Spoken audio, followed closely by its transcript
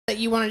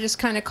you want to just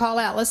kind of call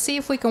out. Let's see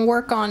if we can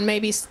work on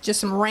maybe just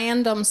some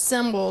random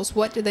symbols.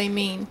 What do they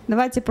mean?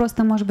 Давайте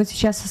просто, может быть,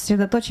 сейчас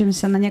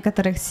сосредоточимся на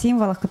некоторых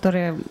символах,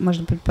 которые,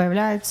 может быть,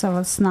 появляются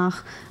во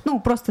снах. Ну,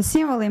 просто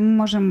символы, и мы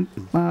можем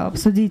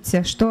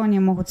обсудить, что они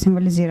могут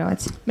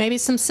символизировать. Maybe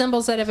some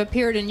symbols that have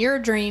appeared in your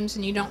dreams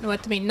and you don't know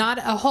what to mean. Not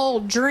a whole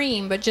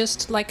dream, but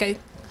just like a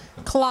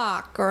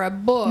clock or a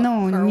book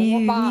Ну, or a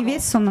не bottle.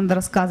 весь сон надо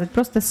рассказывать,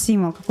 просто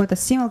символ, какой-то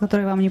символ,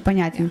 который вам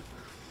непонятен.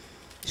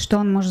 Что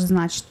он может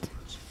значить?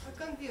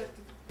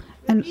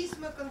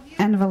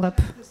 Envelope,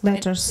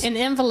 letters, An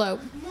envelope.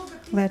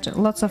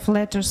 lots of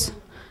letters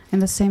in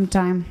the same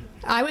time.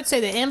 I would say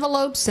the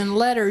envelopes and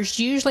letters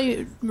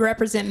usually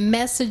represent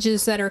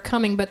messages that are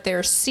coming, but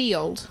they're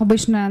sealed.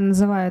 Обычно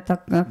называют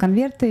так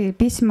конверты,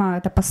 письма,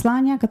 это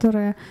послания,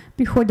 которые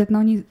приходят, но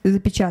они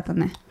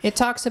запечатаны. It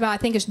talks about, I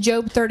think it's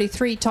Job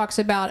 33 talks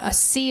about a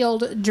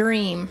sealed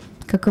dream.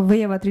 Как в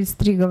Иова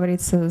 33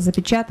 говорится,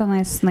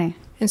 запечатанные сны.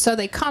 And so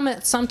they come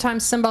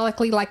sometimes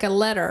symbolically like a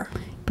letter.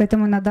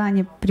 Поэтому иногда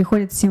они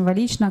приходят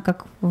символично,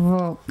 как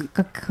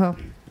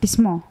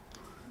письмо.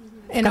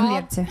 And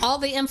all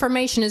the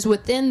information is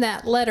within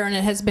that letter, and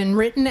it has been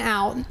written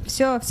out.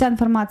 Вся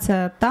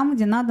информация там,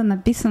 где надо,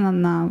 написана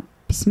на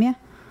письме.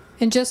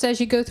 And just as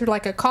you go through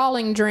like a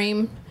calling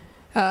dream,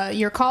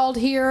 you're called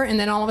here, and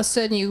then all of a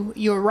sudden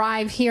you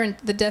arrive here at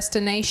the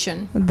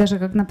destination. Даже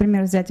как,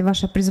 например, взять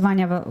ваше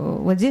призвание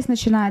вот здесь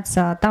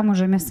начинается, а там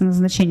уже место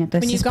назначения, то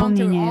есть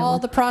исполнение его.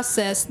 All the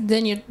process,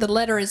 then the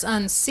letter is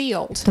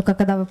unsealed. Только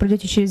когда вы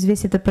пройдете через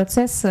весь этот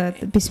процесс,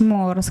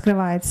 письмо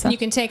раскрывается. You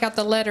can take out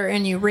the letter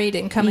and you read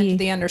it and come into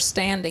the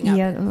understanding of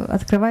it.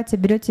 Открывайте,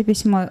 берете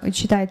письмо,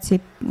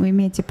 читайте,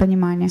 имеете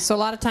понимание. So a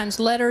lot of times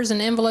letters and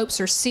envelopes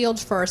are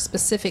sealed for a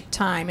specific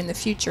time in the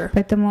future.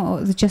 Поэтому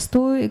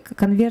зачастую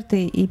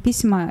конверты и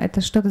письма — это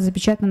что-то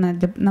запечатанное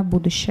на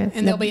будущее.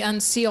 And they'll be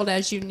unsealed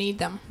as you need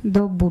them.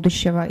 До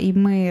будущего, и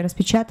мы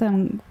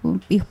распечатаем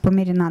их по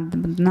мере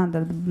надобности.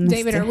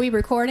 David, are we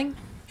recording?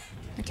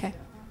 Okay.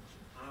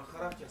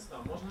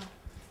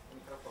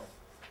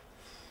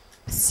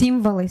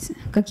 Символы.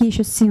 Какие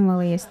еще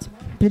символы есть?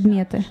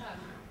 Предметы.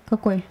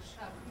 Какой?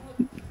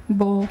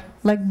 Bowl.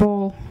 Like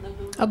bowl.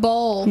 A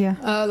bowl. Yeah.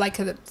 Like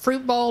a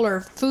fruit bowl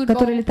or food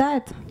Который bowl.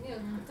 летает?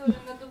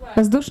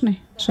 Воздушный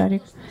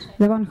шарик.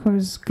 The one who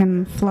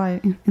can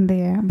fly in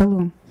the air.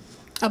 Balloon.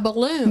 A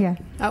balloon.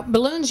 Yeah.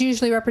 Balloons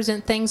usually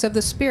represent things of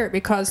the Spirit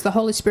because the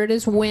Holy Spirit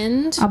is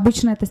wind.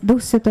 Обычно это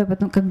Дух Святой,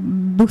 потому как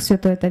Дух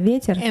Святой — это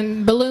ветер.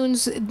 And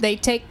balloons, they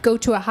go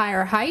to a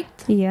higher height.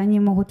 И они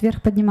могут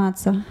вверх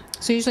подниматься.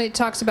 So usually it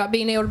talks about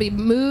being able to be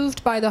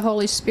moved by the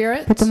Holy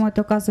Spirit. Поэтому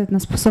это указывает на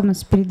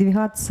способность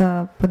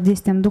передвигаться под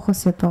действием Духа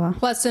Святого.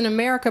 Plus in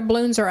America,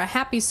 balloons are a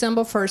happy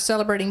symbol for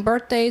celebrating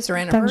birthdays or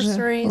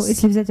anniversaries. Также,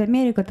 если взять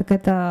Америку, так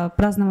это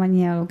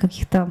празднование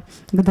каких-то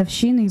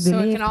годовщин,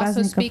 юбилеев, праздников. So it can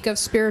also speak of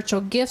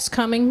spiritual gifts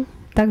coming.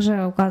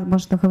 Также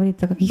может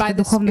говорить о каких-то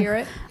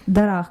духовных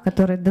дарах,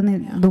 которые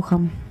даны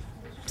Духом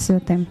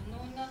Святым.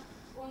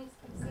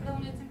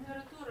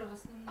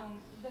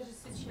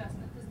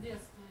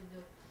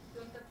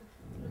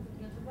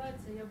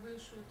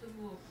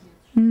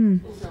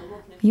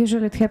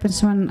 Usually it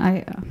happens when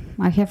I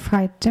have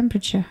high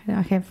temperature,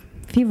 I have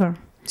fever.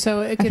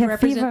 So it could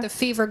represent the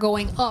fever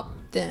going up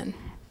then.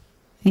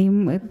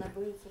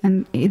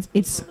 And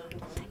it's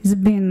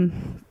been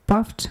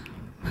puffed.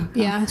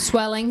 Yeah,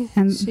 swelling.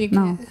 And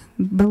no,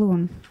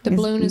 balloon. The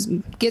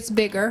balloon gets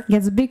bigger.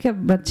 Gets bigger,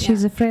 but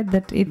she's afraid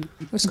that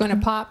it's going to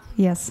pop.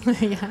 Yes.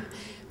 Yeah.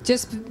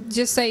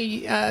 Just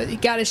say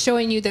God is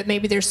showing you that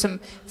maybe there's some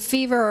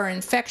fever or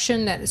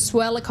infection that is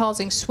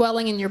causing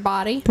swelling in your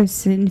body. То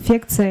есть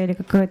инфекция или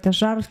какой-то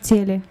жар в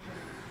теле.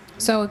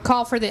 So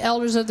call for the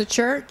elders of the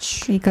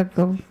church. И как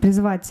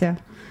призвать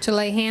to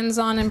lay hands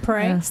on and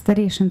pray.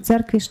 Старейшин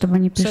церкви, чтобы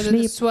они пришли, so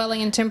that the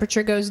swelling and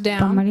temperature goes down.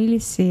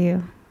 Помолились и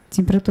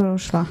температура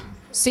ушла.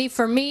 See,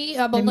 for me,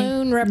 a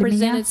balloon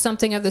represented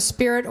something of the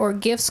Spirit or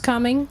gifts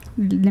coming.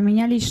 Для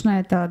меня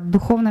лично это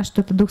духовное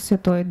что-то, Дух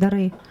Святой,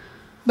 дары.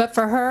 But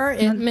for her,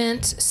 it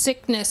meant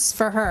sickness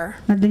for her.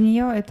 Но для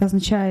нее это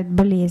означает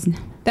болезнь.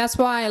 That's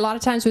why a lot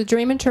of times with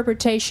dream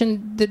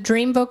interpretation, the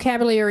dream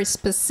vocabulary is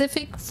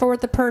specific for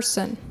the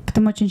person.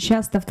 Поэтому очень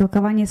часто в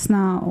толковании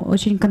сна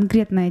очень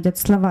конкретно идет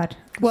словарь.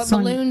 What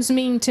balloons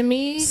mean to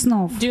me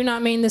снов. Do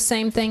not mean the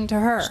same thing to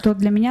her. Что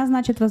для меня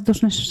значит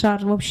воздушный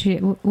шар,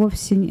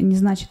 вовсе не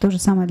значит то же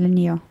самое для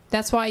нее.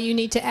 That's why you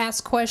need to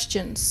ask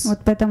questions. Вот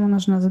поэтому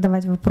нужно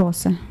задавать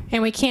вопросы.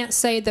 And we can't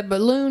say the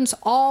balloons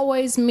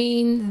always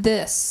mean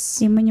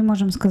this. И мы не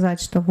можем сказать,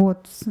 что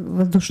вот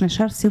воздушный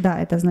шар всегда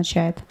это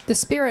означает. The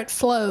Spirit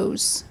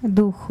flows.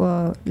 Дух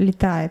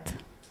летает,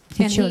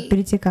 течет,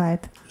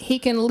 перетекает. He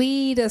can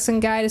lead us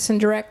and guide us and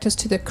direct us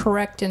to the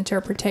correct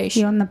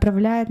interpretation. И он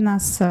направляет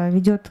нас,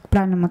 ведет к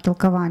правильному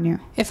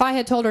толкованию. If I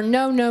had told her,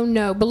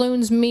 no,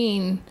 balloons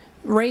mean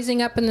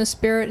raising up in the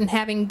Spirit and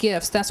having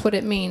gifts, that's what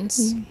it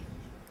means.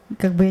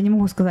 как бы я не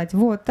могу сказать,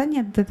 вот, а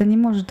нет, это не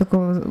может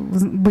такого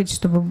быть,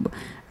 чтобы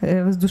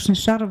воздушный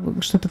шар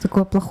что-то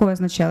такое плохое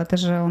означал. Это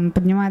же он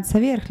поднимается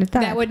вверх,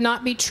 летает. That would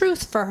not be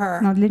truth for her.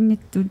 Но для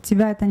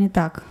тебя это не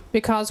так.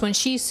 Because when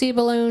she sees a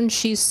balloon,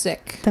 she's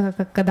sick. Так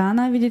как когда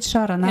она видит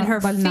шар, она And her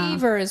больна.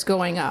 fever is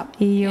going up.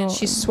 Ее And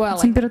she's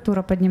swelling.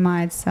 температура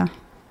поднимается.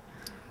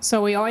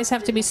 So we always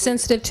have to be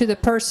sensitive to the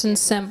person's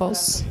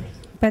symbols.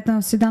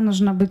 Поэтому всегда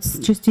нужно быть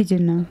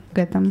чувствительным к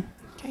этому.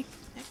 Okay,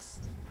 next.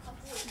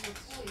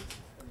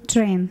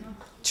 Train.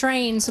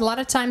 Trains a lot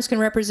of times can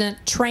represent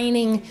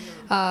training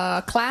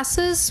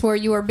classes where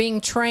you are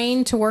being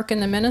trained to work in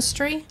the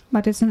ministry.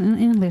 But it's in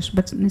English,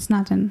 but it's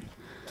not in.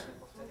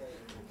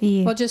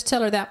 Well, just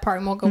tell her that part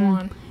and we'll go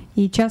on.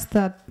 И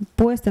часто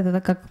поезд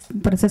это как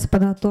процесс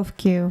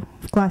подготовки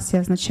в классе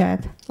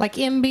означает. Like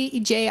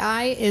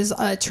MBJI is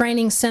a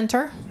training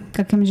center.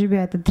 Как МЖБ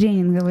это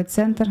тренинговый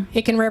центр.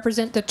 It can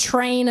represent the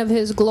train of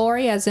His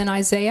glory, as in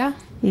Isaiah.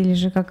 Или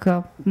же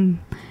как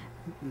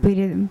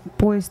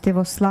поезд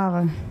его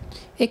славы.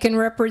 It can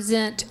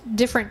represent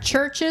different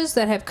churches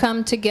that have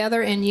come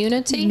together in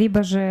unity.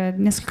 Либо же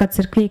несколько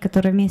церквей,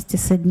 которые вместе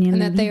соединены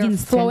And that в they are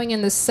единстве. flowing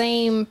in the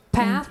same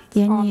path,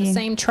 on the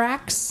same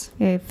tracks.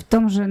 В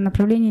том же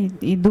направлении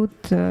идут,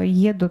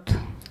 едут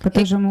по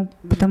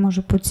тому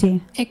же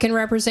пути. It can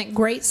represent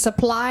great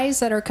supplies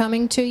that are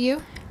coming to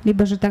you.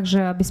 Либо же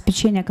также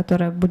обеспечение,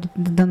 которое будет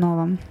дано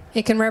вам.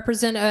 It can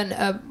represent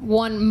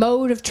one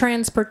mode of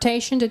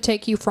transportation to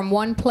take you from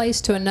one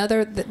place to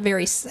another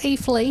very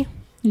safely.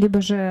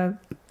 Либо же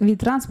вид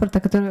транспорта,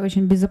 который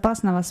очень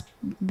безопасно вас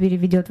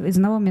переведет из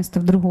одного места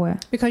в другое.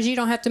 Because you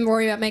don't have to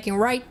worry about making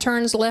right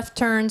turns, left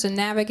turns, and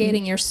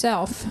navigating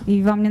yourself.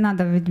 И вам не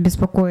надо ведь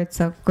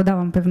беспокоиться, куда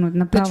вам повернуть, The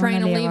направо,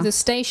 train will leave налево. the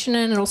station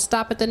and it'll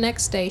stop at the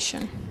next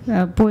station.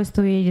 Поезд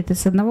уедет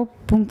из одного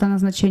пункта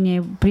назначения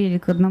и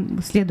приедет к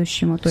одному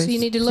следующему, то So you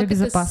есть need to все look at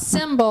the безопасно.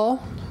 symbol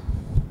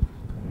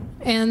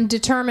and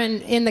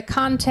determine in the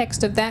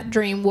context of that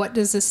dream what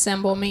does this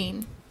symbol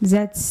mean.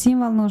 Взять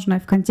символ нужно и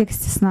в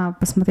контексте сна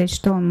посмотреть,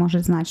 что он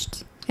может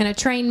значить. And a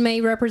train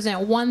may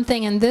represent one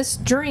thing in this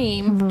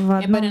dream,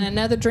 but in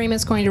another dream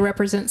it's going to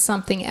represent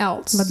something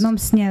else. В одном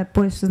сне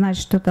поезд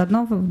значит что-то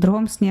одно, в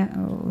другом сне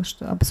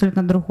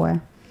абсолютно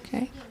другое.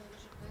 Okay.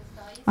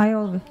 I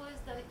always.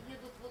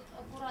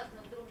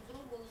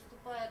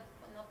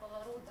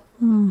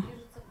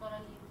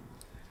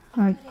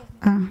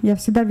 Я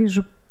всегда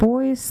вижу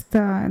поезд,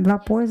 два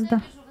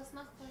поезда.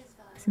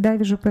 Всегда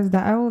вижу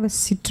поезда. I always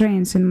see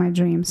trains in my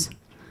dreams,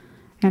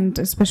 and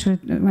especially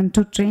when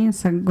two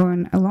trains are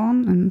going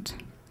along, and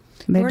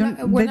we're not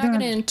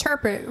going to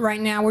interpret right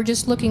now. We're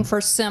just looking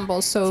for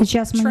symbols. So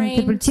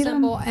train,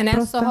 symbol, and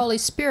ask the Holy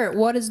Spirit,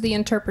 what is the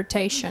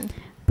interpretation?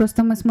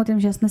 Просто мы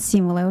смотрим сейчас на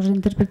символы, уже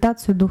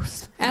интерпретацию Духа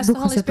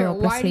Святого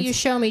просить.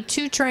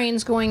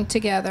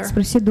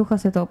 Спроси Духа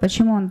Святого,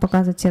 почему Он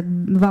показывает тебе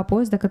два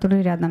поезда,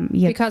 которые рядом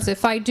едут.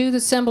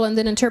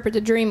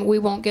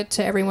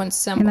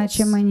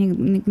 Иначе мы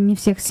не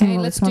всех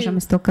символов сможем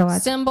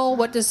истолковать. А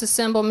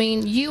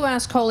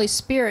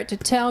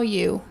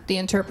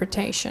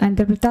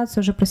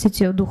интерпретацию уже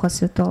просите у Духа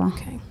Святого.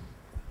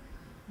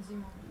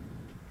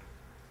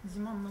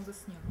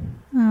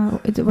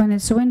 When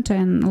it's winter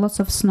and lots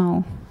of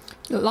snow.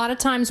 A lot of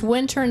times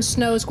winter and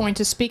snow is going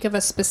to speak of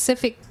a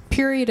specific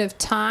period of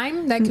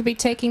time that could be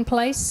taking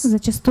place.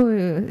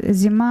 Зачастую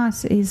зима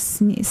и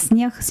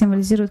снег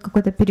символизируют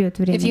какой-то период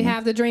времени. If you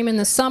have the dream in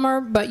the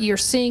summer, but you're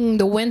seeing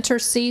the winter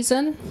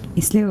season,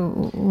 если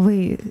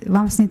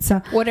вам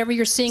снится whatever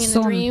you're seeing in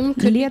the dream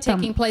could be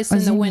taking place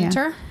in the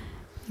winter.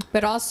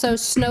 But also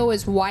snow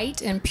is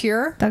white and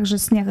pure. Также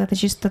снег это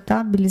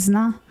чистота,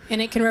 белизна. And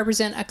it can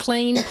represent a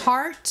clean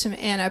heart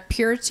and a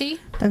purity.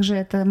 Также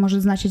это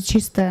может значить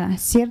чистое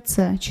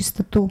сердце,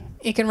 чистоту.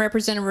 It can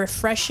represent a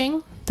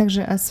refreshing.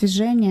 Также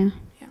освежение.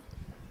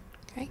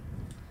 Okay.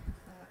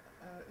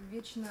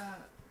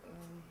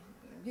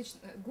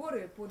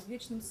 Горы под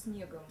вечным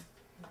снегом,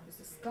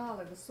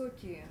 скалы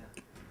высокие.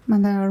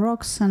 When there are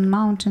rocks and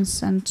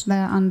mountains and they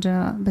are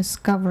under this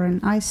covering,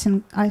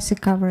 icy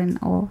covering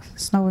or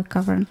snowy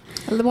covering.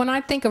 When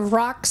I think of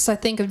rocks, I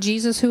think of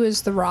Jesus, who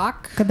is the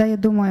rock. Когда я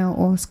думаю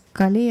о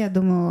скале, я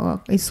думаю о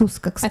Иисус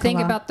как скала. I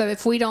think about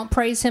if we don't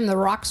praise Him, the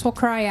rocks will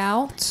cry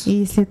out. И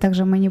если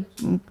также мы не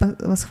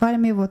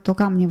восхвалим Его, то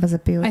камни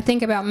возопьют. I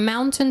think about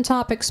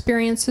mountaintop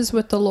experiences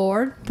with the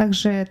Lord.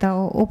 Также это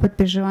опыт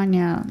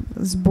переживания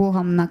с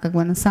Богом на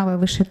самой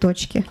высшей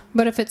точке.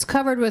 But if it's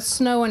covered with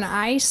snow and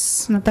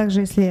ice, но также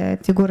если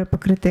эти горы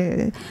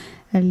покрыты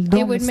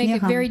льдом и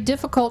снегом,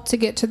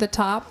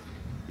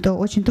 то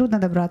очень трудно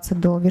добраться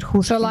до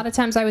верхушки. So a lot of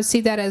times I would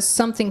see that as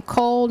something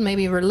cold,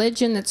 maybe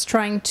religion that's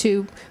trying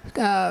to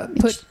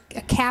put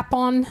a cap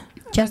on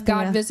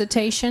God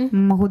visitation.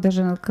 Могу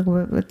даже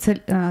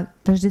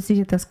тождествить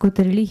это с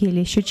какой-то религией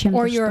или еще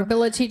чем-то, что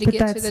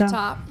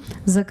пытается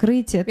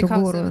закрыть эту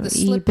гору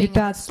и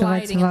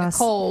препятствовать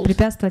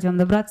вам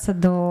добраться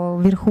до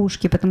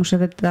верхушки, потому что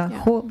это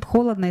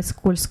холодно и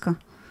скользко.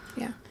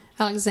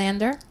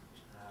 Alexander.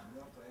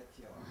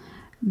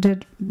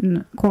 dead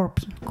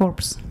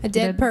corpse. A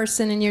dead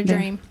person in your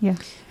dream. Yeah.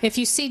 If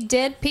you see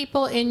dead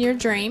people in your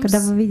dreams, когда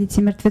вы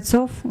видите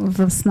мертвецов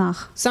в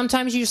снах,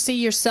 sometimes you see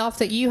yourself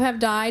that you have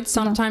died.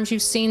 Sometimes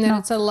you've seen that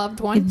it's a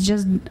loved one. It's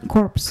just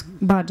corpse,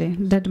 body,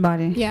 dead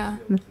body. Yeah.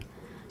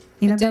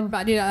 Иногда, dead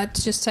body.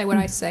 Just say what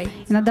I say.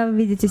 Иногда вы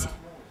видите.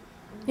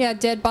 Yeah,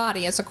 dead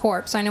body as a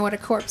corpse. I know what a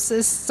corpse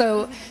is.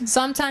 So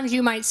sometimes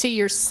you might see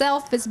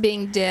yourself as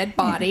being dead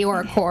body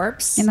or a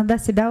corpse. Иногда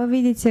себя вы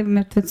видите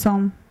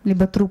мертвецом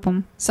либо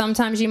трупом.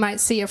 Sometimes you might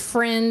see a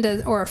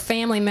friend or a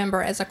family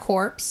member as a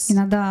corpse.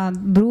 Иногда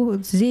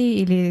друзей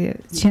или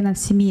членов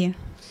семьи.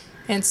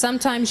 And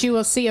sometimes you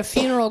will see a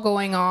funeral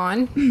going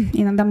on.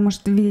 Иногда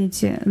можете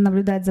видеть,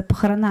 наблюдать за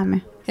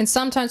похоронами. And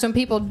sometimes when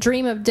people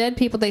dream of dead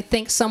people, they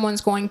think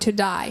someone's going to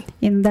die.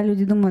 Иногда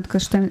люди думают,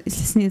 что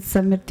если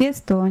снится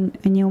мертвец, то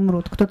они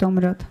умрут, кто-то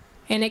умрет.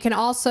 And it can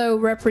also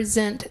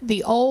represent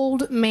the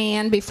old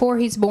man before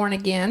he's born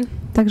again.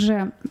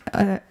 Также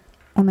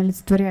он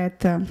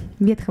олицетворяет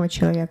ветхого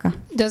человека,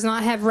 does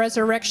not have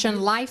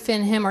resurrection life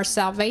in him or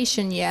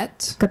salvation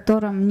yet. В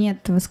котором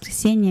нет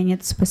воскресения,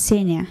 нет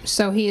спасения.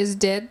 So he is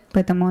dead.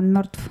 Поэтому он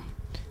мертв.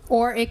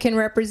 Or it can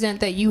represent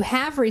that you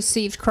have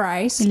received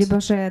Christ.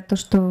 Либо же то,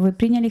 что вы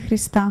приняли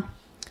Христа.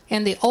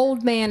 And the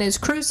old man is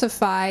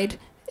crucified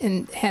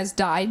and has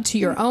died to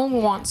your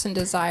own wants and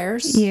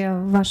desires. И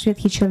ваш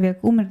ветхий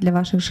человек умер для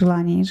ваших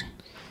желаний.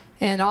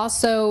 And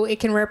also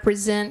it can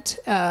represent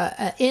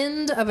an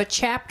end of a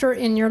chapter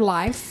in your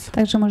life.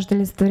 Также может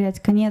олицетворять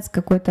конец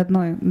какой-то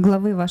одной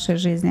главы вашей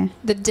жизни.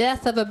 The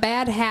death of a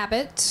bad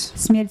habit.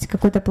 Смерть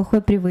какой-то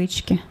плохой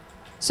привычки.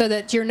 So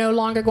that you're no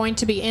longer going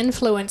to be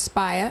influenced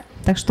by it.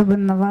 Так чтобы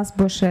на вас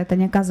больше это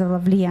не оказывало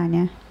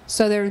влияния.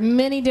 So there are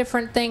many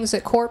different things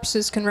that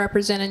corpses can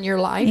represent in your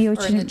life or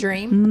in a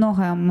dream.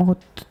 Много могут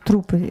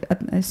трупы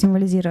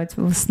символизировать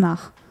в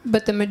снах.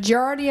 But the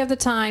majority of the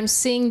time,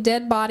 seeing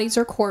dead bodies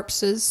or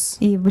corpses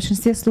И в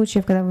большинстве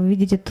случаев, когда вы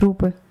видите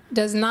трупы,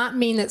 does not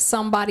mean that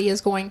somebody is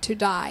going to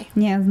die.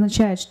 Не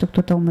означает, что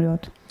кто-то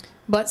умрет.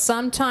 But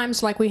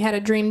sometimes, like we had a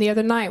dream the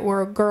other night,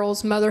 where a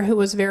girl's mother who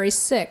was very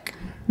sick.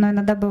 Но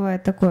иногда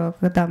бывает такое,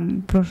 когда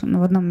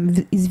в одном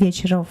из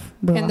вечеров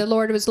было, And the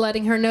Lord was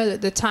letting her know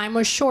that the time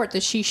was short,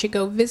 that she should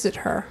go visit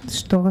her.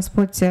 Что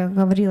Господь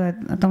говорил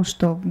о том,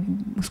 что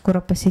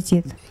скоро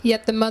посетит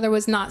Yet the mother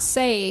was not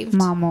saved.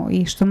 маму,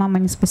 и что мама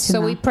не спасена.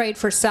 So we prayed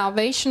for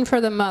salvation for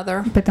the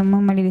mother. Поэтому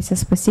мы молились о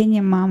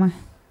спасении мамы.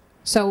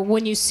 So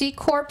when you see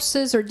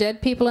corpses or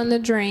dead people in the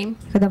dream,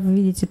 когда вы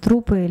видите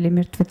трупы или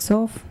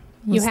мертвецов,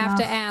 you have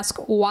to ask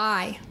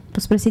why.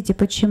 Спросите,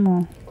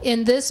 почему.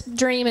 In this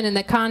dream and in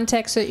the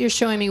context that you're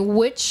showing me,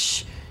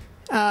 what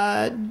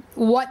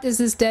does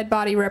this dead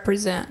body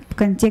represent? В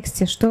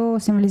контексте, что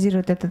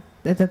символизирует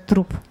этот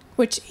труп?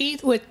 With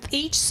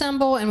each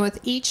symbol and with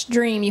each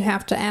dream, you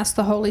have to ask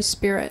the Holy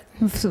Spirit.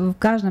 В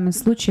каждом из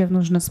случаев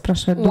нужно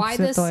спрашивать Дух Why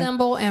this Святой.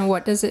 symbol and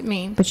what does it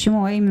mean?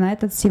 Почему именно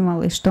этот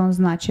символ и что он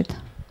значит?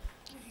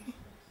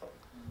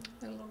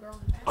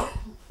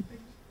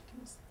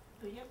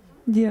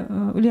 Где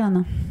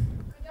Ульяна?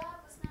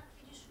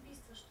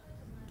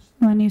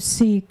 When you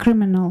see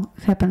criminal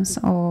happens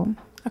or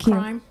a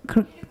crime,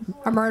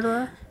 a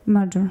murderer,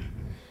 murder,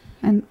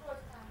 and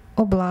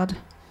or blood.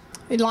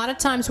 A lot of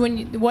times,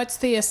 what's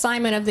the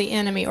assignment of the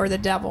enemy or the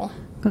devil?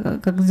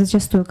 Как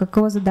зачастую,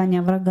 какое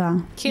задание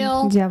врага,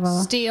 kill,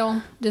 дьявола?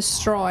 Steal,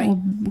 destroy.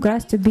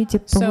 Украсть, убить и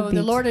So погубить.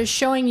 the Lord is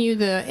showing you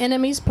the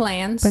enemy's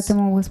plans.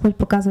 Поэтому Господь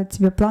показывает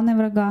тебе планы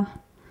врага.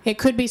 It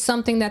could be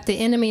something that the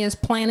enemy is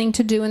planning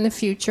to do in the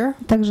future.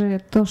 Также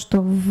то, что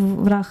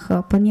враг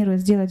планирует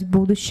сделать в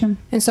будущем.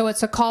 And so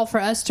it's a call for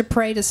us to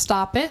pray to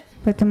stop it.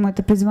 Поэтому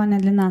это призвание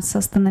для нас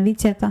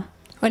остановить это.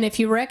 And if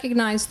you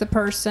recognize the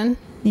person,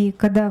 и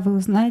когда вы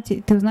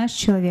узнаете, ты узнаешь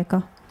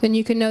человека, then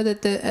you can know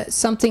that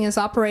something is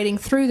operating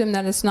through them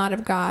that is not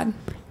of God.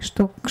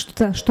 Что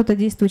что-то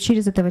действует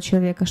через этого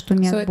человека, что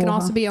не от Бога. So it can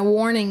also be a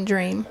warning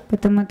dream.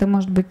 Поэтому это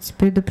может быть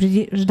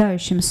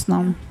предупреждающим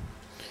сном.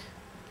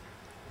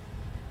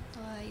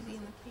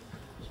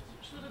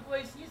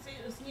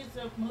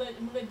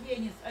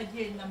 Младенец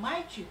отдельно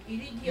мальчик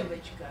или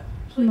девочка?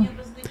 Что не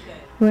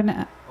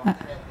обозначает?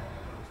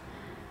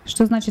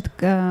 Что значит,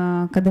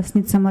 когда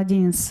снится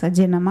младенец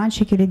отдельно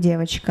мальчик или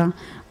девочка?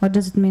 What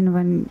does it mean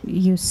when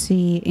you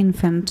see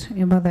infant,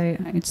 whether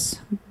it's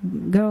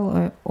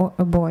girl or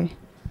a boy?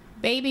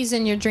 Babies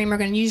in your dream are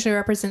going to usually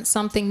represent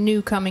something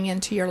new coming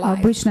into your life.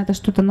 Обычно это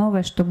что-то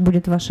новое, что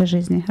будет в вашей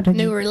жизни.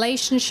 New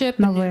relationship,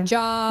 a new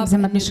job, a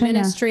new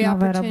ministry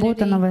новая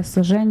работа, новое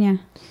служение.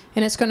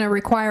 And it's going to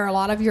require a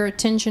lot of your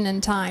attention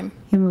and time.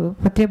 И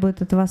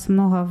потребует от вас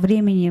много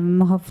времени,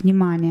 много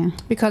внимания.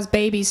 Because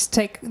babies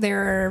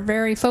they're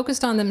very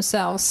focused on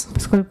themselves.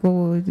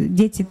 Поскольку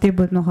дети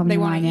требуют много внимания.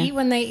 They want to внимания. eat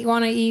when they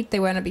want to eat.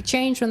 They want to be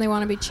changed when they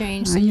want to be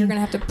changed. So you're going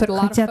to have to put a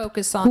lot of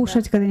focus on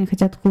кушать, когда не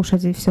хотят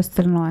кушать, и все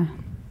остальное.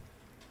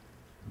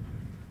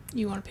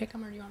 You want to pick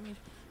them or do you want me to?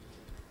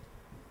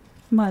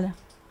 Маля.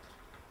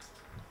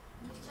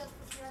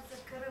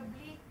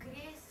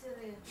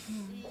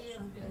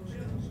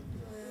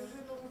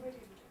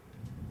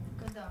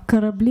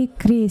 корабли,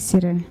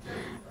 крейсеры,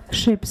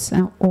 ships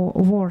or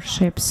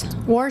warships.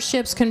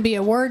 Warships can be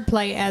a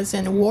wordplay as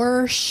in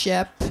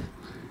worship.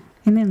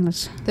 In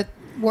English. The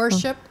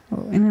worship.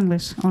 In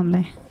English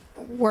only.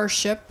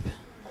 Worship.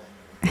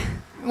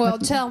 Well,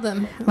 tell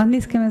them в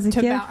английском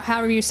языке,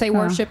 how you say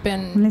worship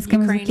in в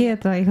английском языке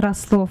это игра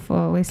слов.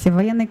 Если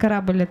военный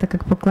корабль, это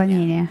как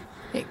поклонение.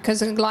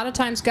 Because a lot of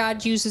times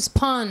God uses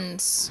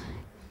puns,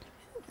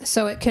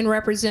 so it can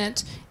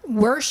represent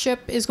worship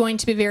is going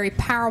to be a very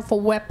powerful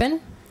weapon.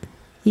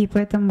 И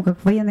поэтому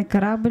как военный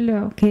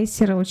корабль,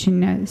 крейсеры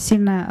очень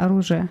сильное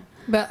оружие.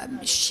 But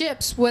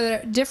ships,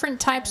 whether different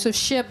types of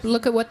ship,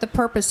 look at what the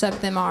purpose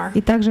of them are.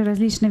 И также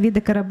различные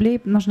виды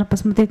кораблей, нужно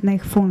посмотреть на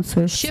их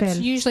функцию, Ships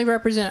цель. usually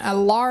represent a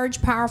large,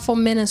 powerful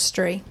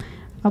ministry.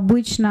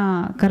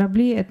 Обычно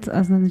корабли это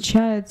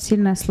означают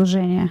сильное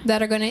служение,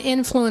 That are going to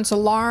influence a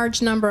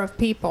large number of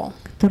people.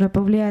 которое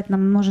повлияет на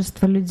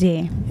множество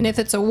людей. And if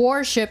it's a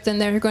warship, then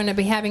they're going to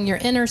be having your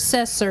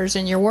intercessors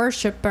and your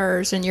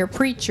worshipers and your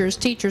preachers,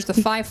 teachers, the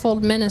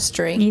fivefold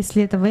ministry.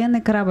 Если это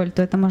военный корабль,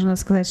 то это можно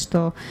сказать,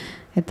 что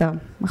это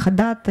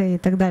ходатаи и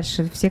так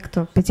дальше, все,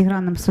 кто в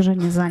пятигранном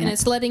служении занят. And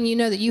it's letting you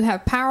know that you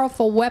have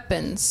powerful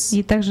weapons.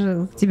 И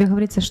также тебе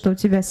говорится, что у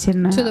тебя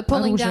сильное To the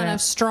pulling down оружие,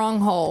 of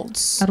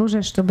strongholds.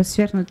 оружие, чтобы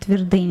свергнуть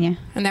твердыни.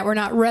 And that we're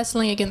not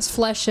wrestling against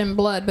flesh and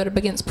blood, but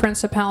against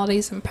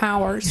principalities and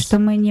powers. Что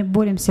мы не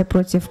боремся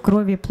против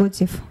крови,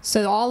 против.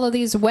 So all of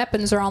these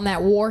weapons are on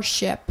that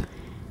warship.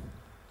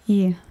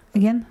 И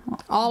again,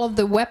 all of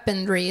the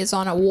weaponry is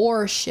on a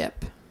warship.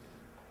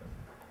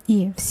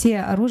 И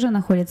все оружие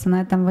находится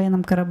на этом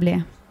военном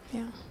корабле.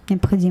 Yeah.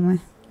 Необходимое.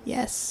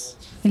 Yes.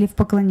 Или в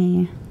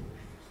поклонении.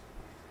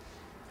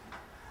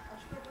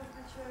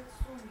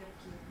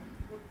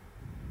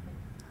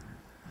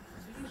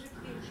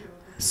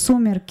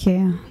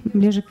 Сумерки,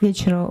 ближе к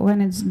вечеру.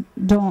 When it's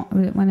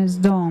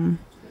dawn.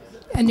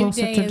 A new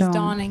day is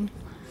dawning.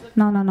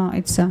 No,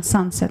 it's a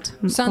sunset.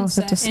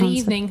 Sunset and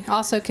evening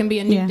also can be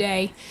a new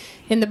day.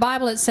 In the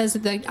Bible it says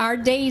that our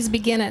days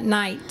begin at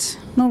night.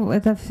 Ну,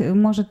 это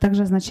может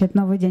также означать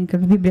новый день,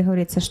 как в Библии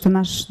говорится, что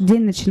наш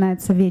день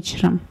начинается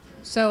вечером.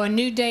 So a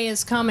new day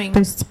is coming. То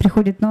есть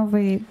приходит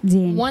новый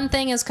день. One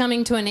thing is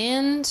coming to an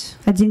end.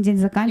 Один день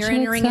You're заканчивается.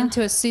 entering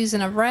into a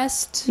season of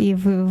rest. И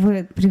вы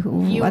You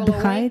will awake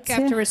отдыхаете.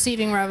 after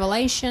receiving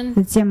revelation.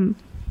 Затем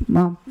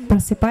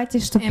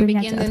просыпайтесь, чтобы And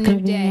принять begin the new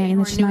откровение, day и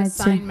or new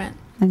assignment.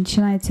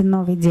 начинаете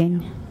новый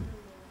день.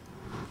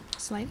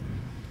 Slide.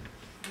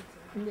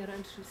 Мне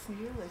раньше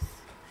снилось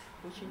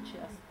очень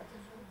часто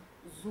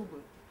зубы.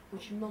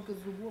 Очень много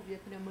зубов, я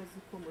прямо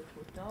языком их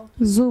хватал.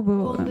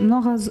 Зубы,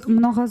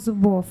 много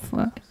зубов.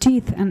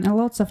 Teeth and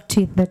lots of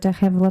teeth, that I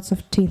have lots of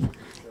teeth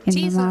in my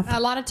Teeth mouth. a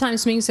lot of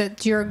times means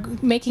that you're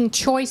making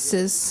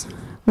choices.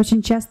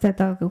 Очень часто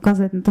это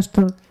указывает на то,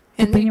 что ты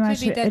And it could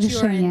принимаешь be that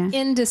you're решение.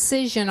 in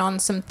indecision on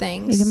some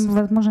things. Или,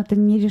 возможно, ты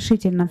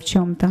нерешительно в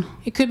чем-то.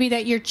 It could be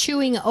that you're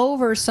chewing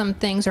over some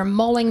things or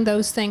mulling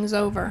those things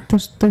over. То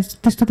есть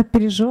ты что-то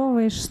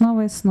пережевываешь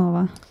снова и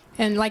снова.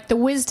 And like the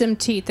wisdom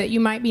teeth that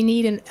you might be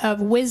needing of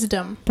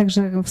wisdom.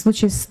 Также в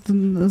случае с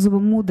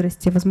зубом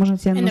мудрости, возможно,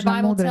 тебе And the нужна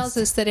Bible tells мудрость.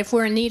 us that if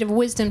we're in need of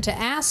wisdom to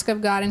ask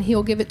of God, and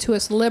He'll give it to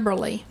us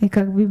liberally. И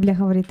как Библия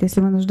говорит, если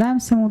мы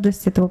нуждаемся в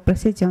мудрости, то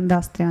попросите, Он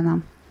даст ее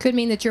нам. Could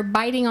mean that you're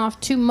biting off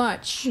too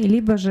much.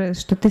 Либо же,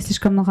 что ты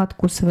слишком много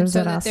откусываешь So за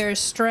that раз. there is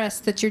stress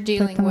that you're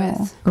dealing with.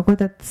 Поэтому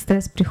какой-то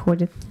стресс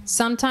приходит.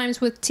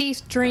 Sometimes with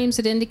teeth dreams,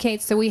 it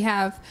indicates that we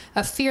have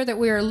a fear that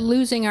we are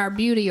losing our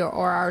beauty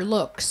or our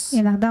looks.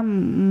 Иногда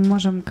мы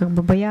можем как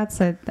бы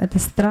бояться, это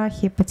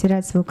страхи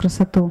потерять свою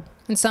красоту.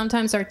 And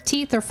sometimes our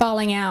teeth are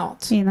falling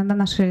out. И иногда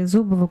наши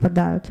зубы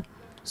выпадают.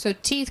 So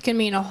teeth can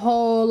mean a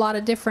whole lot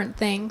of different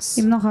things.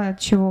 И много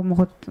чего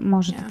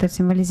может это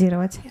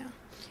символизировать.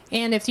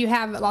 And if you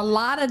have a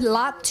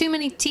lot too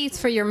many teeth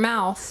for your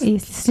mouth, И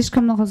если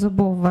слишком много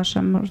зубов в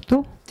вашем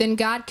рту, then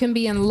God can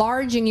be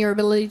enlarging your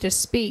ability to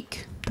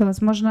speak, то,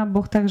 возможно,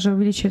 Бог также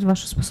увеличит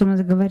вашу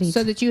способность говорить.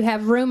 so that you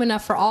have room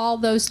enough for all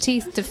those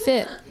teeth to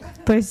fit.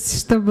 То есть,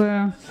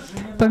 чтобы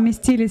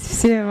поместились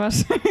все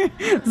ваши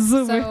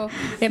зубы. So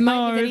it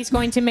might be that He's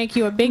going to make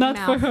you a big Not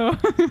for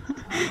mouth, her.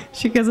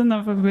 She has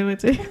enough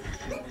ability.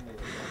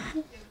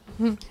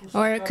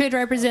 or it could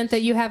represent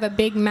that you have a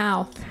big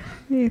mouth.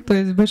 И, то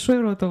есть большой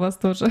рот у вас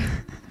тоже.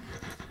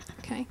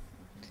 Okay.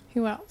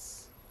 Who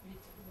else?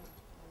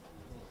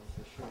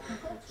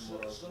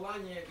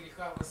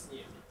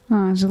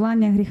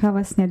 Желание греха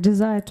во сне.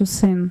 Desire to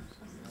sin.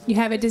 You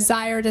have a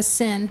desire to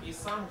sin.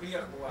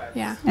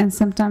 Yeah. And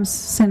sometimes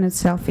sin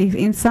itself.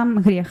 И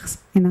сам грех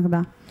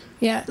иногда.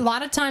 Yeah. A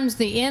lot of times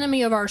the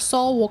enemy of our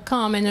soul will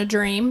come in a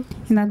dream.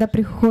 Иногда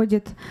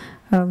приходит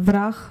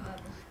враг.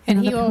 And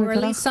he will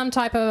release some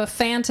type of a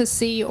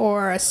fantasy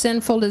or a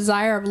sinful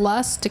desire of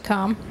lust to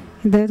come.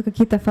 Дает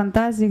какие-то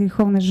фантазии,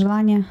 греховные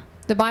желания.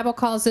 The Bible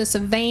calls this a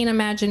vain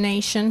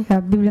imagination.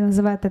 Библия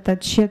называет это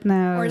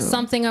тщетное Or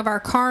something of our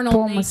carnal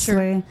помыслы,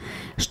 nature.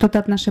 что-то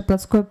от нашей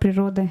плотской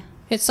природы.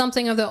 It's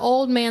something of the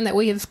old man that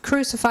we have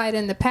crucified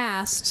in the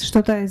past.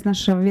 Что-то из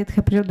нашей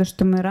ветхой природы,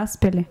 что мы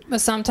распяли. But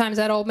sometimes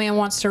that old man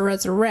wants to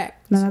resurrect.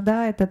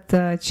 Иногда этот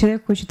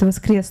человек хочет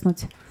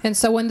воскреснуть. And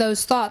so when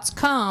those thoughts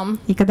come,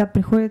 и когда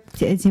приходят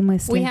эти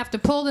мысли, we have to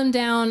pull them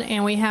down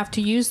and we have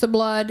to use the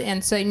blood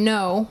and say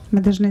no.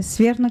 Мы должны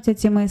свергнуть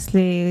эти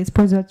мысли,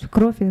 использовать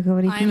кровь и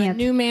говорить нет. I'm a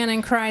new man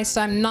in Christ.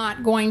 I'm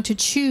not going to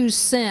choose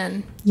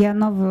sin. Я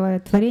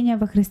новое творение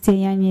во Христе,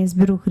 я не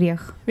изберу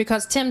грех.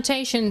 Because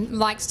temptation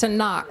likes to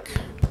knock.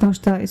 Потому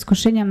что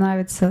искушениям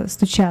нравится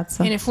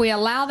стучаться. And if we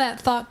allow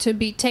that thought to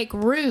take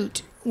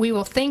root, we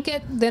will think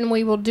it, then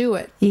we will do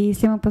it. И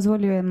если мы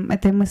позволим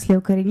этой мысли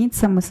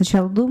укорениться, мы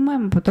сначала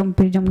думаем, а потом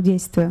перейдем к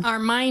действию. Our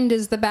mind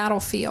is the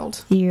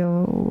battlefield. И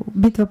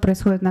битва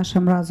происходит в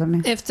нашем разуме.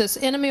 If this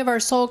enemy of our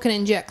soul can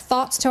inject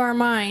thoughts to our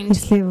mind,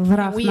 если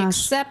враг we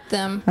наш accept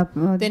them,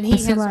 then he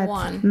has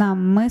won.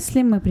 Нам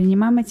мысли, мы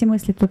принимаем эти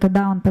мысли, то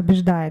тогда он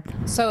побеждает.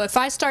 So if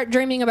I start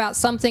dreaming about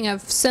something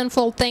of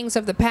sinful things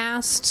of the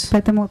past,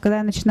 поэтому когда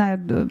я начинаю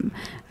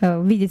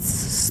видеть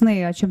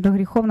сны о чем-то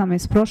греховном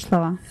из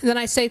прошлого, then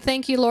I say,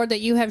 thank you, Lord, that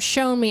you have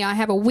shown me I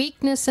have a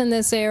weakness in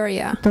this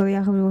area. То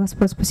я говорю,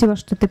 Господь, спасибо,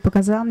 что ты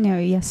показал мне, у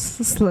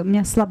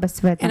меня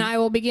слабость в этом. And I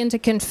will begin to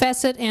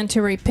confess it and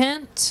to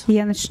repent. И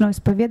я начну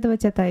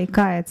исповедовать это и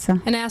каяться.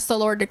 And ask the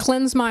Lord to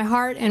cleanse my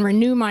heart and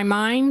renew my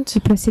mind.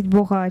 И просить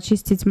Бога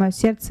очистить мое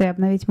сердце и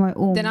обновить мой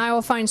ум. Then I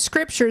will find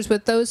scriptures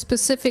with those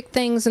specific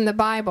things in the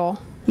Bible.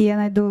 И я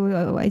найду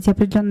эти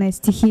определенные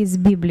стихи из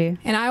Библии.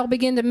 And I will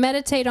begin to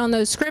meditate on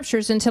those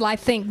scriptures until I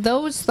think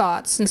those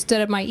thoughts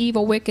instead of my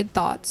evil, wicked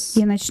thoughts.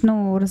 Я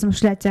начну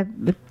размышлять о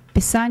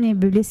Писании,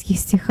 библейских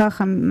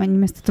стихах, а не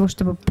вместо того,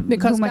 чтобы думать и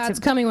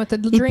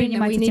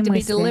принимать эти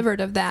мысли.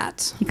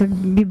 И как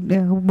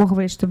Бог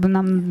говорит, чтобы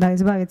нам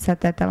избавиться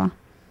от этого.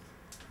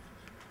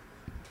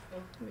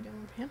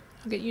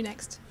 I'll get you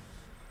next.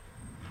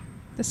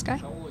 This guy?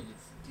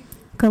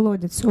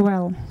 Колодец.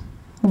 Well.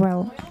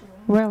 Wealth.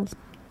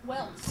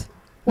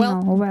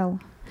 No, well.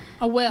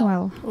 A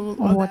well.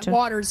 Water.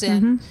 Water's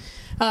in.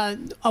 A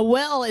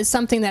well is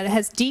something that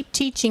has deep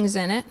teachings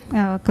in it.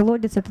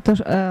 Колодец это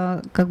тоже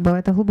как бы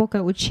это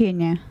глубокое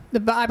учение. The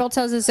Bible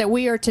tells us that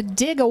we are to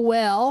dig a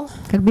well,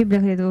 как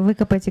Библия говорит, вы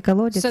выкопайте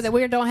колодец, so that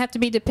we don't have to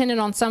be dependent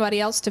on somebody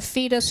else to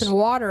feed us and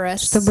water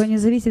us. Чтобы не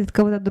зависеть от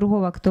кого-то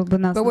другого, кто бы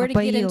нас напоил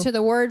и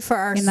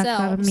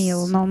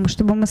накормил, но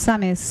чтобы мы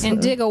сами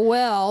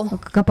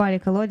копали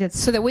колодец,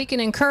 so that we can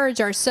encourage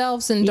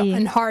ourselves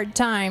in hard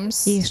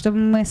times, и чтобы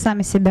мы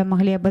сами себя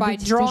могли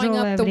ободрить в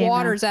тяжелое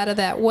время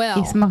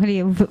и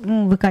смогли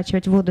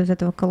выкачивать воду из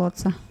этого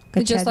колодца,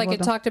 just like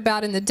it talked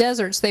about in the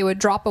deserts, they would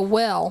drop a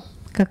well.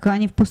 Как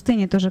они в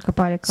пустыне тоже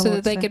копали колодцы. So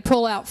that they could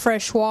pull out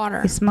fresh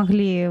water. И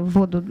смогли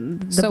воду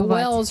добывать. So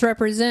wells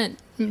represent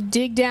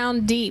dig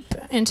down deep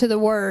into the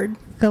word.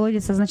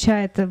 Колодец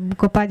означает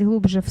копать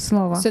глубже в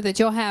слово. So that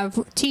you'll have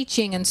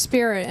teaching and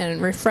spirit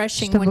and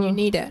refreshing when you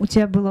need it. У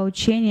тебя было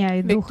учение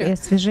и дух и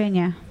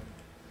освежение.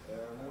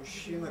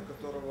 Мужчина,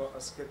 которого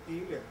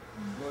оскопили,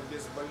 но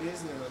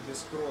безболезненно,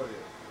 без крови,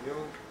 и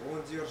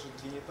он держит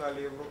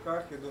гениталии в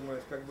руках и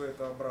думает, как бы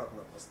это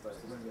обратно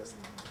поставить на место.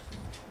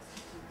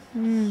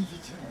 Не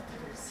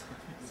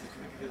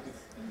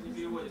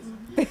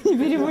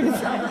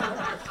переводится.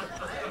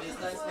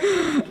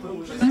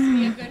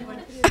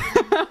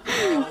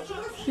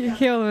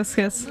 He always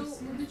has.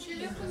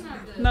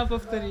 На,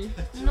 повтори.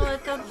 Ну,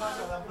 это...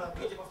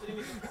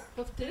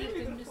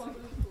 Повтори.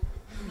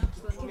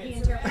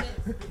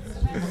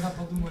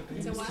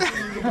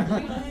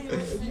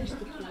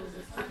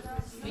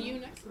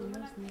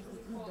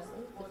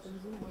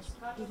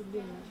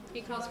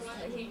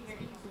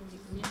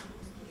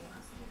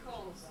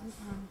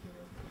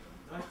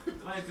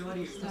 Давай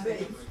говори.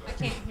 I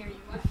can't hear you.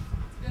 What?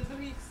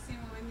 Других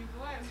символов не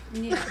бывает?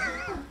 Нет.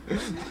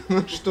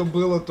 Что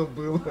было, то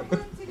было.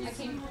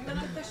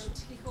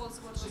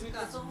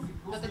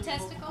 The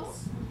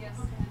testicles? Yes.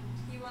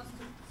 He wants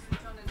to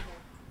return it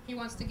back. He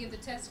wants to give the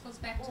testicles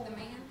back to the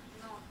man?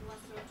 No, he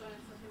wants to return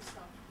it for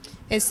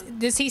himself.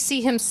 Does he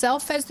see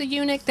himself as the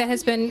eunuch that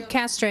has been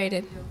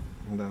castrated?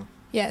 Да.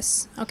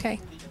 Yes. Okay.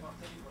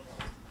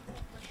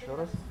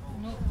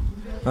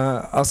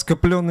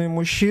 Оскопленный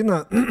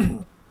мужчина,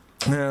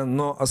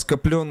 но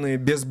оскопленный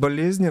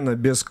безболезненно,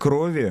 без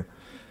крови,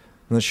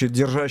 значит,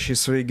 держащий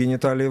свои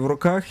гениталии в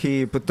руках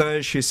и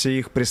пытающийся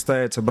их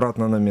приставить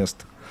обратно на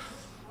место.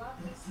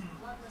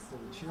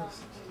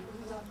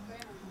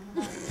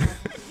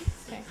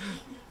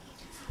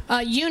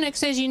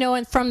 Eunuchs, as you know,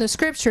 and from the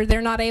scripture,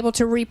 they're not able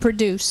to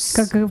reproduce.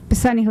 Как в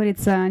Писании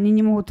говорится, они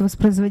не могут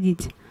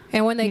воспроизводить.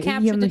 And when they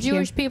captured the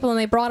Jewish people and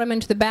they brought them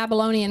into the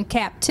Babylonian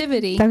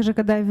captivity, также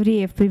когда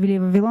евреев привели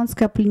в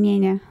вавилонское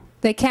пленение,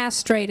 they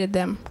castrated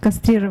them.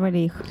 Кастрировали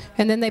их.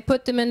 And then they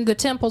put them in the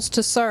temples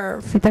to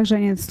serve. И также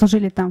они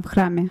служили там в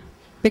храме.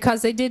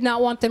 Because they did not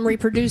want them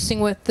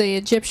reproducing with the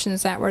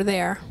Egyptians that were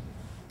there.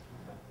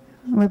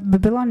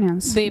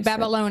 Babylonians. The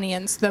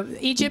Babylonians. The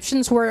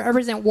Egyptians were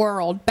represent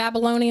world.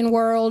 Babylonian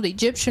world,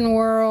 Egyptian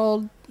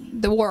world,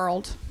 the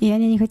world. И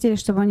они не хотели,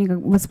 чтобы они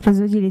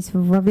воспроизводились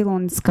в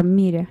вавилонском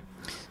мире.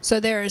 So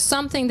there is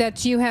something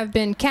that you have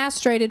been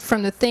castrated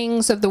from the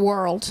things of the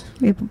world.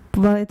 И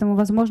поэтому,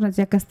 возможно,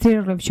 тебя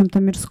кастрировали в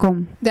чем-то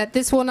мирском. That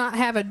this will not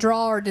have a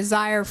draw or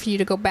desire for you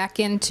to go back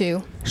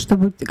into.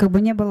 Чтобы как бы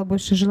не было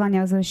больше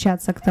желания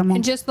возвращаться к тому.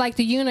 And just like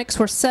the eunuchs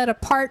were set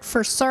apart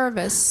for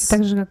service.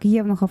 Так же, как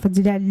евнухов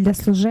отделяли для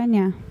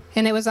служения.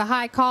 And it was a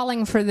high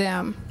calling for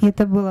them. И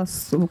это было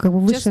как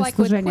бы высшее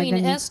служение для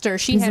них. Just like with Queen Esther,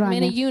 she had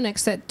many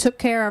eunuchs that took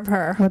care of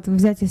her. Вот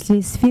взять, если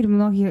Эстер,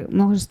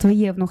 множество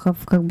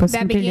евнухов как бы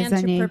смотрели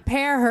за ней. That began to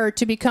prepare her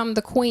to become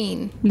the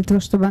queen. Для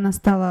того, чтобы она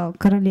стала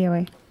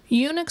королевой.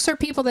 Eunuchs are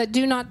people that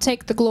do not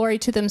take the glory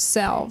to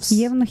themselves.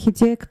 Евнухи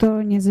те,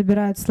 кто не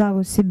забирают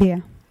славу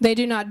себе. They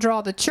do not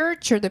draw the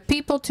church or the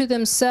people to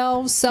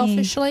themselves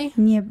selfishly.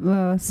 Не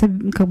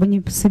как бы не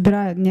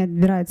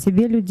отбирают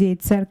себе людей,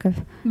 церковь.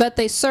 But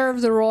they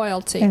serve the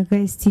royalty.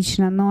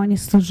 Эгоистично, но они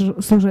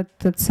служат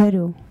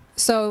царю.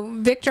 So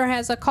Victor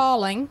has a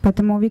calling.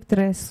 Поэтому у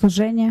Виктора есть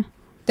служение.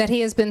 That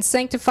he has been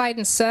sanctified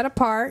and set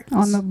apart.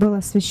 Он был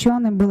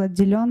освящен и был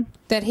отделен.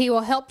 That he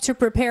will help to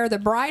prepare the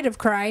bride of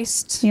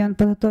Christ. И он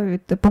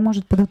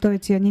поможет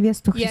подготовить ее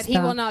невесту Христа. Yet he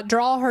will not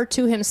draw her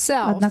to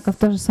himself. Однако в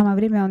то же самое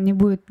время он не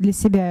будет для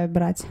себя ее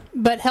брать.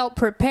 But help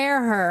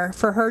prepare her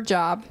for her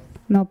job.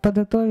 Но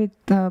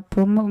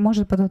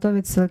может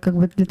подготовиться как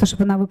бы для того,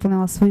 чтобы она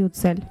выполнила свою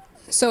цель.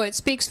 So it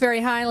speaks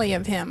very highly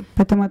of him.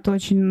 Поэтому это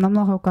очень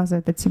намного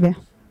указывает о тебе.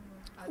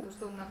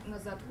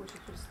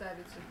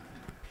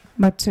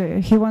 But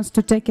he wants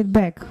to take it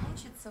back.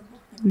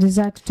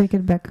 Desire to take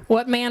it back.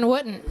 What man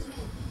wouldn't?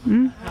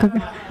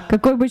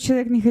 Какой бы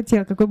человек не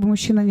хотел, какой бы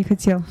мужчина не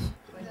хотел.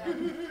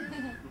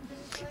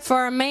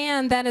 For a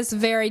man, that is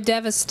very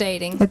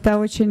devastating. Это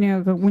очень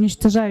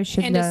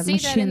уничтожающе для мужчины. And to see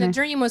that in the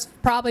dream was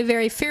probably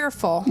very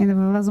fearful. И,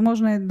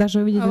 возможно,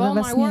 даже увидеть это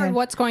во сне.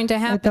 What's going to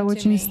happen это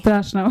очень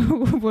страшно.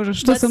 Боже,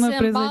 что со мной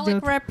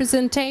произойдет?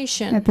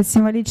 Это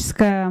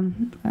символическое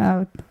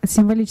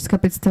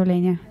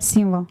представление,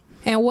 символ.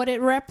 And what it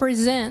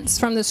represents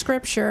from the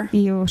scripture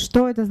и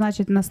что это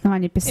значит на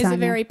основании Писания? Is a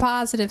very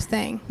positive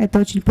thing. Это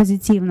очень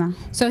позитивно.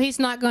 So he's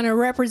not going to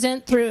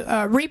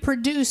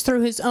reproduce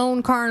through his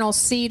own carnal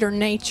seed or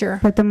nature.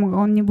 Поэтому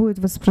он не будет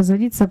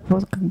воспроизводиться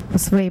по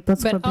своей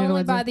плотской природе. But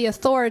only by the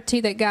authority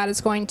that God is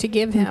going to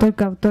give him.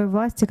 Только в той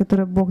власти,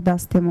 которую Бог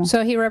даст ему.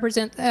 So he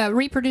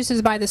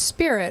reproduces by the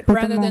Spirit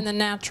rather than the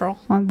natural.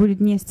 Он будет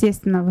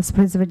неестественно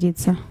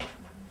воспроизводиться.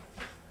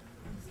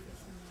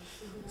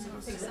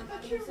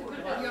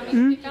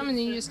 Come and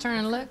you just turn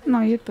and look.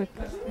 No, you put.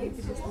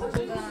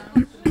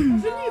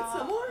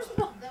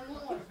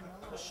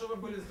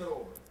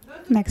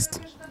 Next.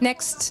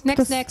 Next,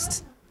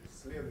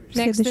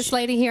 this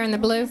lady here in the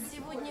blue.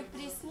 Сегодня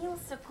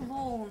приснился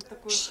клоун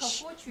такой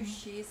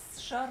хохочущий с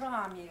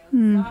шарами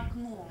за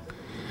окном.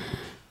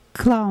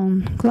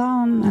 Clown,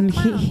 and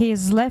he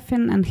is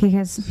laughing and he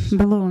has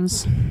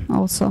balloons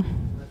also.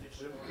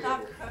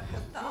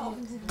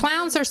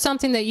 Clowns are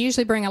something that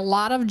usually bring a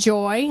lot of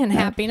joy and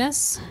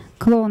happiness.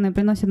 Клоуны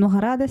приносят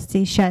много радости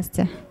и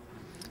счастья.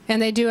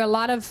 And they do a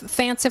lot of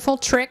fanciful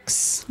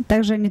tricks.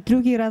 Также они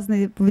трюки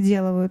разные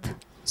выделывают.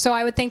 So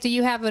I would think that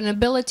you have an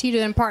ability to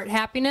impart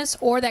happiness,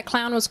 or that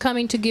clown was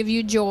coming to give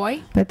you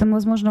joy. Поэтому,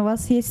 возможно, у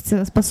вас есть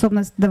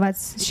способность давать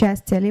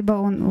счастье, либо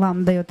он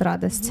вам дает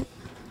радость.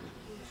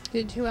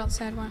 Who else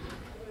had one?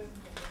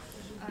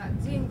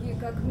 Деньги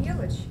как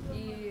мелочь,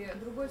 и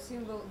другой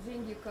символ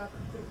деньги как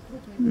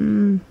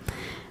крупный.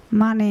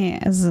 Money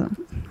as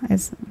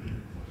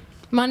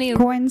money,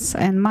 coins,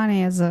 and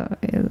money as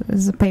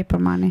paper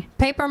money.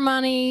 Paper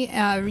money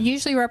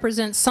usually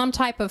represents some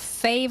type of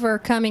favor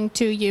coming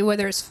to you,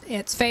 whether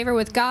it's favor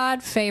with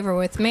God, favor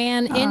with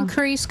man,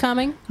 increase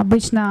coming.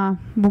 Обычно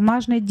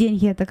бумажные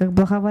деньги это как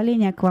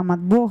благоволение к вам от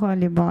Бога,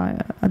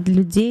 либо от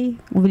людей,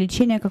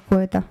 увеличение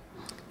какое-то.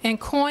 And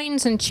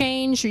coins and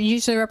change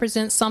usually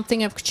represent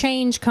something of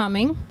change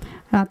coming.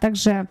 А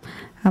также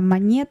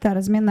монета,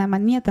 разменная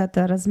монета,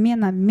 это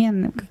размен,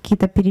 обмен,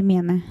 какие-то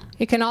перемены.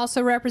 It can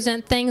also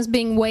represent things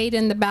being weighed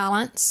in the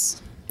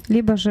balance.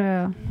 Либо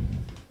же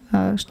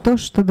то,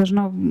 что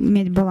должно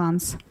иметь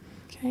баланс,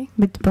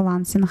 быть в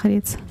балансе,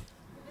 находиться.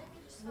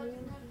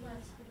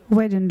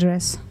 Wedding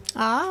dress.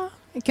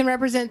 It can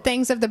represent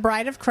things of the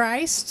bride of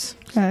Christ.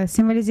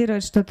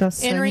 Символизирует что-то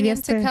с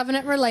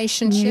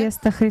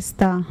невеста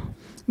Христа,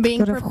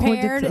 которая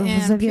входит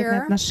в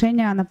заветные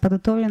отношения, она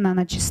подготовлена,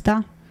 она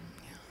чиста.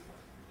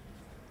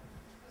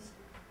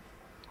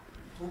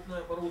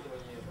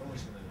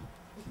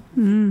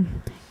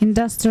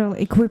 Industrial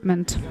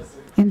equipment.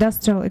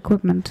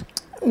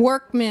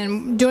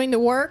 Workmen doing the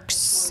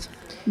works.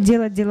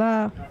 Делать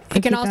дела,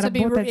 it can also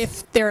be,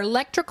 if they're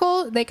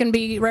electrical, they can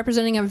be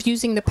representing of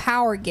using the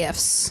power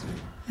gifts.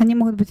 Они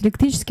могут быть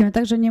электрическими, а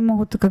также они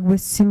могут как бы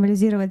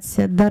символизировать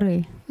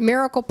дары.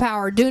 Miracle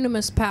power,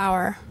 dunamis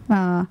power,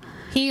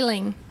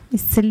 healing,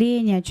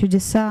 исцеление,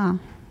 чудеса.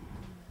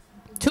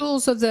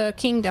 Tools of the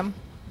kingdom.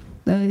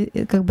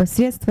 Как бы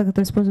средства,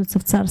 которые используются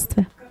в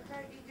царстве.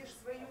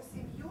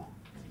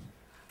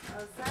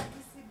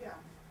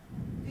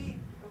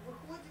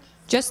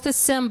 Just a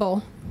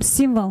symbol.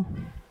 Символ.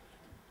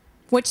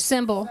 Which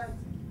symbol?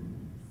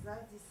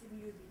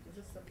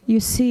 You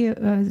see,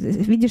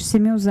 видишь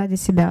семью сзади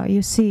себя.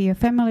 You see your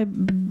family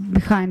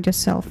behind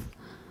yourself.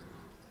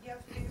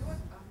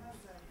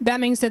 That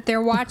means that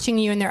they're watching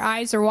you, and their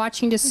eyes are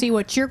watching to see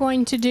what you're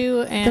going to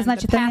do and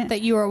the path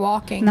that you are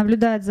walking.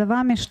 Наблюдают за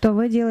вами, что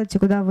вы делаете,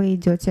 куда вы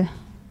идете.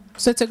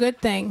 So it's a good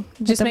thing.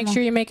 Just make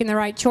sure you're making the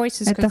right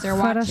choices because they're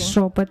watching. Это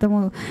хорошо,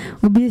 поэтому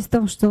убедитесь в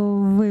том, что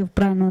вы в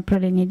правильном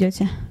направлении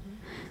идете.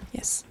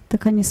 Yes.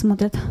 Так они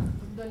смотрят.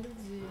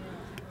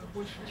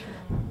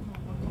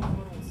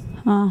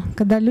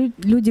 Когда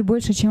люди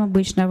больше, чем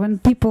обычно. When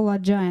people are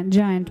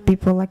giant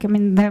people, like I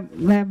mean,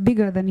 they're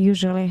bigger than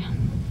usually.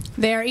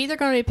 They are either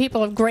going to be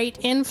people of great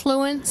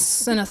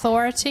influence and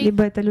authority.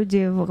 Либо это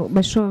люди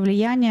большого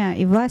влияния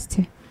и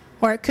власти.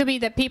 Or it could be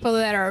that people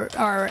that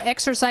are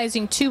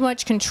exercising too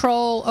much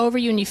control over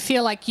you, and you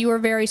feel like you are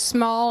very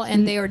small,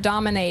 and they are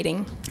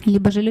dominating.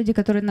 Либо же люди,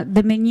 которые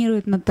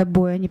доминируют над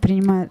тобой, они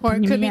принимают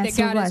свою власть над тобой. Or it could be that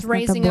God is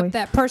raising up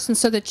that person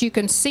so that you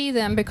can see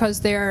them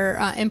because they're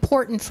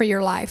important for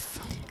your life.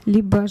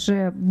 Либо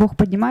же Бог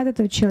поднимает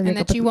этого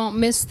человека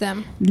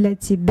для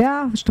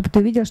тебя, чтобы ты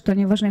увидел, что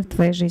они важны в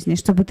твоей жизни,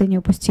 чтобы ты не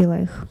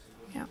упустила их.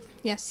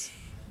 Yes.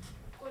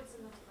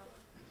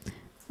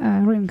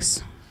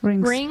 Rings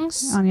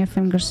on your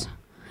fingers.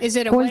 Is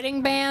it a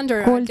wedding band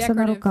or a decorative? Кольца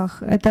на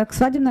руках. Это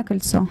свадебное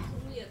кольцо?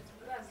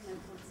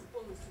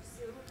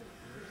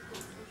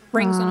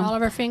 Rings on all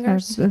of our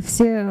fingers.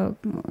 Все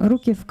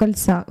руки в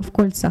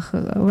кольцах.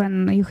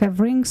 When you have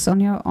rings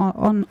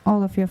on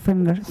all of your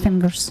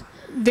fingers.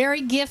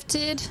 Very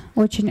gifted.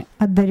 Очень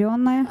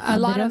одаренная. A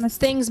lot of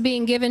things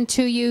being given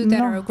to you that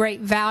are of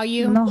great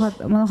value.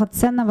 Много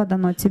ценного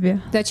дано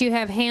тебе. That you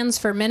have hands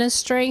for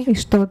ministry. И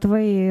что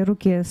твои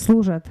руки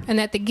служат. And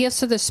that the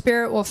gifts of the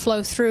Spirit will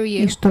flow through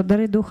you. И что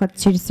дары Духа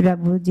через тебя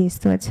будут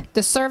действовать.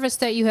 The service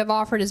that you have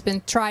offered has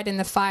been tried in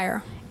the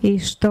fire. И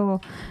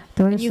что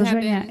твое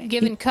служение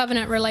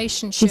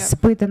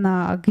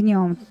испытано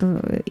огнем,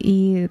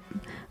 и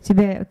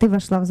ты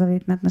вошла в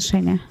заветные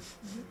отношения.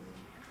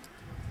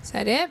 Is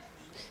that it?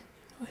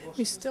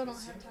 We still don't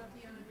have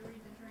Tatiana to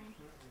read the dream.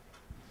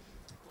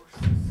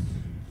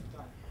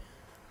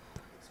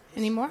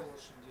 Any more?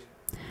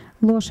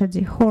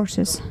 Лошади,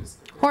 horses.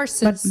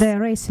 Horses. But they're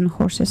racing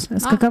horses.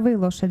 Скаковые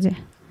лошади.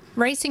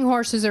 Racing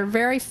horses are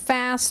very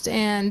fast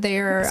and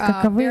they're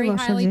very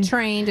highly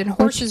trained, and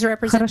horses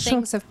represent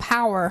things of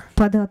power.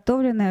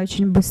 Подготовленные,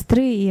 очень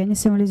быстрые, и они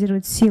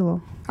символизируют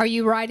силу. Are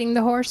you riding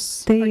the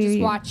horse or just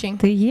watching?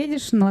 Ты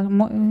едешь на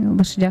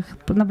лошадях,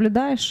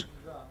 наблюдаешь?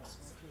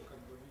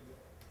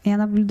 Я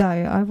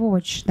наблюдаю. I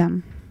watch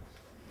them.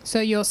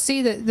 So you'll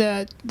see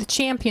the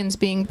champions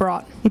being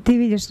brought. И ты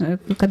видишь,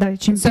 когда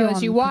чемпион, so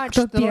as you watch,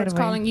 the Lord's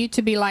calling you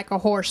to be like a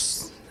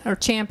horse or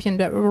champion,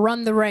 to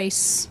run the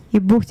race. И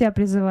Бог тебя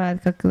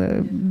призывает как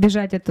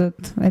бежать этот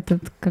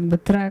как бы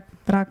трак.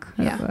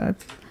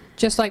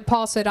 Just like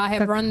Paul said, I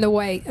have run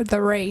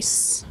the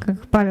race.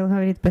 Как Павел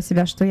говорит про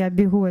себя, что я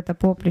бегу это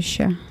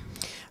поприще.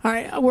 All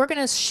right, we're going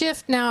to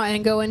shift now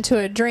and go into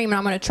a dream.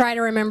 I'm going to try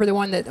to remember the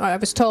one that I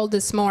was told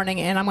this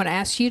morning, and I'm going to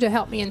ask you to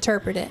help me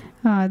interpret it.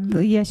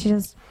 Я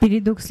сейчас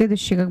перейду к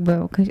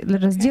следующему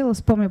разделу,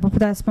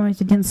 попытаюсь вспомнить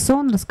один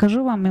сон,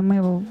 расскажу вам, и мы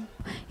его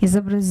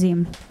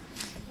изобразим.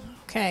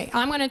 Okay,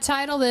 I'm going to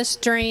title this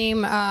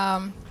dream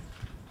A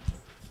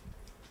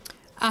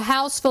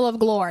House Full of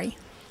Glory.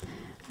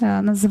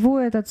 Назову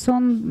этот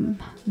сон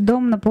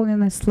 «Дом,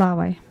 наполненный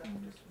славой».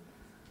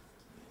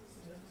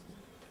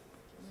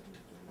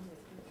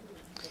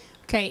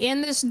 Okay,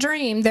 in this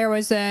dream there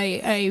was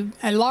a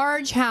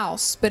large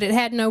house, but it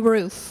had no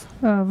roof.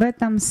 В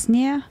этом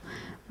сне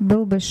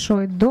был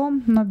большой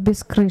дом, но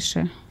без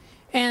крыши.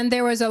 And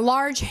there was a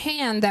large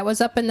hand that was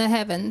up in the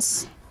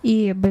heavens.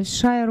 И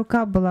большая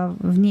рука была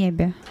в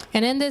небе.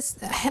 And in this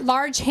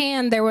large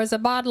hand there was a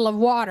bottle of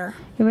water.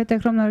 И в этой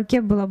огромной руке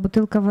была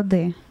бутылка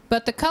воды.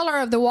 But the color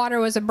of the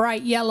water was a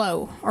bright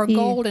yellow or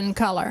golden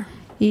color.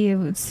 И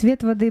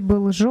цвет воды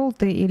был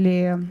желтый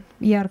или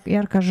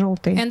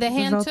ярко-желтый, And the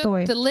hand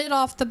took the lid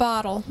off the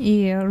bottle.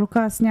 И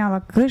рука сняла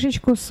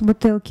крышечку с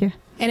бутылки.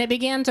 And it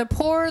began to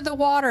pour the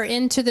water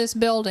into this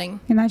building.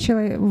 И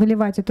начала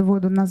выливать эту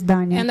воду на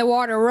здание. And the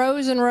water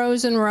rose and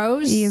rose and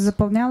rose. И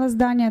заполняло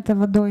здание этой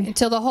водой.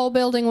 Until the whole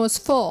building was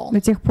full. До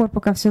тех пор,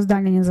 пока все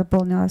здание не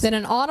заполнилось. Then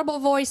an audible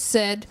voice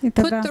said,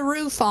 "Put the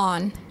roof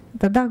on."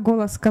 Тогда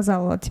голос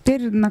сказал: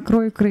 "Теперь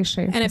накрой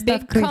крышей,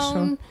 поставь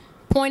крышу."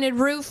 Pointed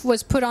roof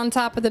was put on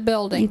top of the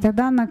building. И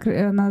тогда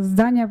на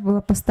здание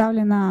было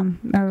поставлено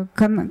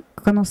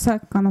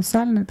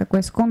конусальный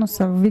такой из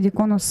конуса в виде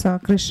конуса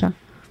крыша.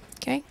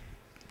 Okay,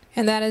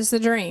 and that is the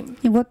dream.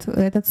 И вот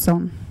этот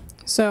сон.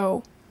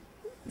 So,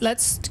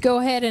 let's go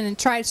ahead and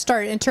try to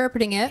start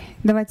interpreting it.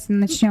 Давайте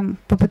начнем,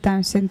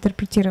 попытаемся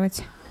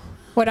интерпретировать.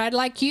 What I'd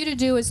like you to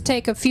do is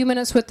take a few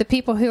minutes with the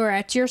people who are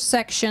at your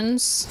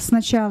sections.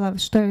 Сначала,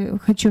 что я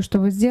хочу,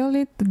 чтобы вы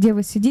сделали, где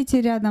вы сидите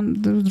рядом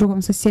друг с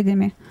другом,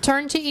 соседями.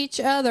 Turn to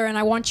each other, and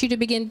I want you to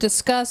begin to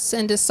discuss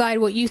and decide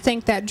what you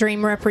think that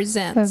dream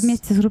represents.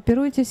 Вместе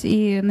сгруппируйтесь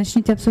и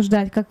начните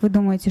обсуждать, как вы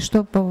думаете,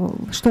 что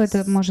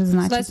это может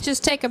значить. Let's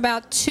just take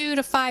about 2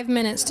 to 5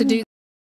 minutes to do.